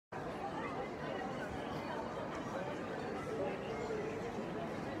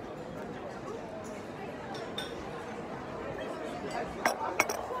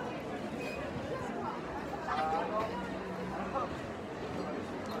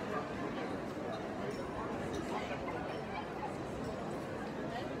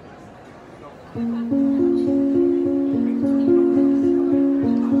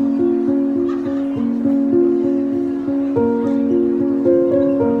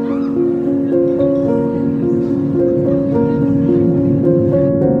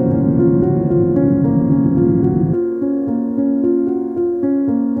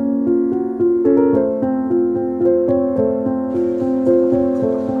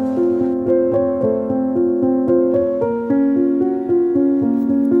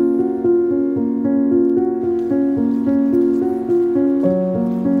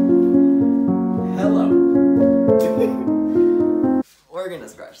We're gonna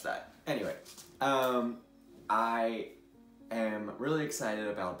scratch that. Anyway, I am really excited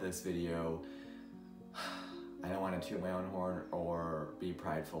about this video. I don't want to toot my own horn or be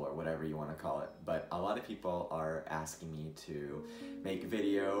prideful or whatever you want to call it, but a lot of people are asking me to make a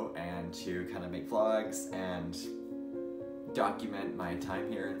video and to kind of make vlogs and document my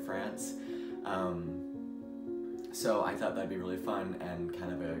time here in France. So I thought that'd be really fun and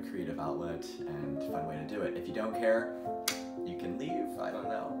kind of a creative outlet and fun way to do it. If you don't care, you can leave, I don't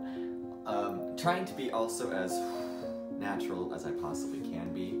know. Trying to be also as natural as I possibly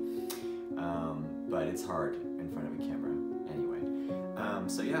can be, but it's hard in front of a camera anyway.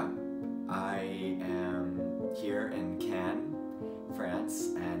 So yeah, I am here in Cannes, France,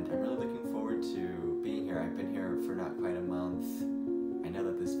 and I'm really looking forward to being here. I've been here for not quite a month. I know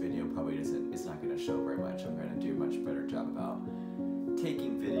that this video probably is not going to show very much. I'm going to do a much better job about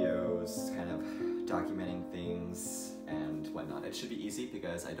taking videos, kind of documenting things and whatnot. It should be easy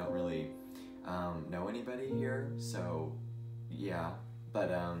because I don't really know anybody here, so yeah.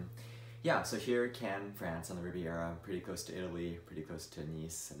 But yeah, so here Cannes, France, on the Riviera, pretty close to Italy, pretty close to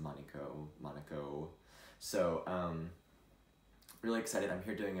Nice and Monaco. So really excited. I'm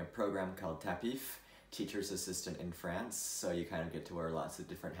here doing a program called TAPIF, Teacher's Assistant in France. So you kind of get to wear lots of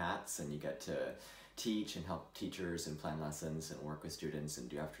different hats and you get to teach and help teachers and plan lessons and work with students and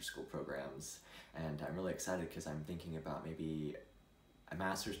do after-school programs. And I'm really excited because I'm thinking about maybe a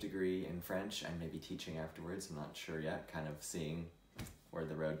master's degree in French and maybe teaching afterwards. I'm not sure yet, kind of seeing where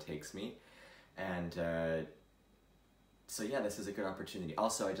the road takes me. And so yeah, this is a good opportunity.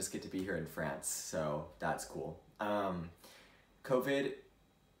 Also, I just get to be here in France, so that's cool. COVID,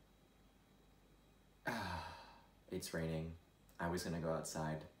 it's raining. I was gonna go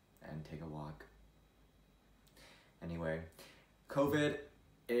outside and take a walk. Anyway, COVID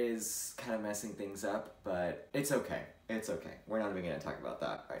is kind of messing things up, but it's okay. It's okay. We're not even gonna talk about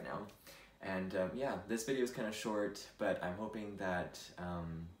that right now. And yeah, this video is kind of short, but I'm hoping that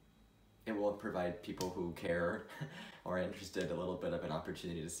it will provide people who care or are interested a little bit of an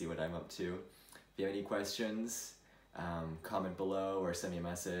opportunity to see what I'm up to. If you have any questions, comment below or send me a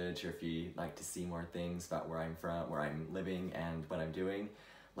message, or if you'd like to see more things about where I'm from, where I'm living, and what I'm doing,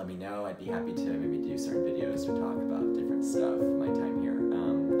 let me know. I'd be happy to maybe do certain videos or talk about different stuff, my time here.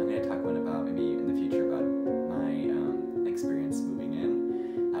 I'm going to talk one about maybe in the future about my experience moving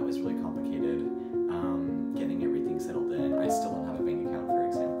in. That was really complicated, getting everything settled in. I still don't have a bank account, for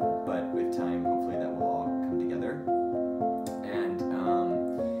example, but with time, hopefully that will all come together. And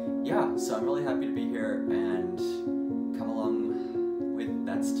yeah, so I'm really happy to be here, and come along with,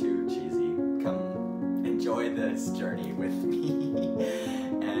 that's too cheesy, come enjoy this journey with me.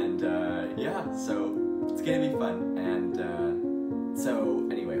 And yeah, so it's gonna be fun. And so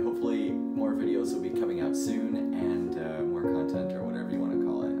anyway, hopefully more videos will be coming out soon, and more content, or whatever you want to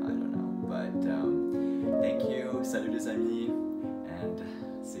call it, I don't know. But thank you, salut les amis.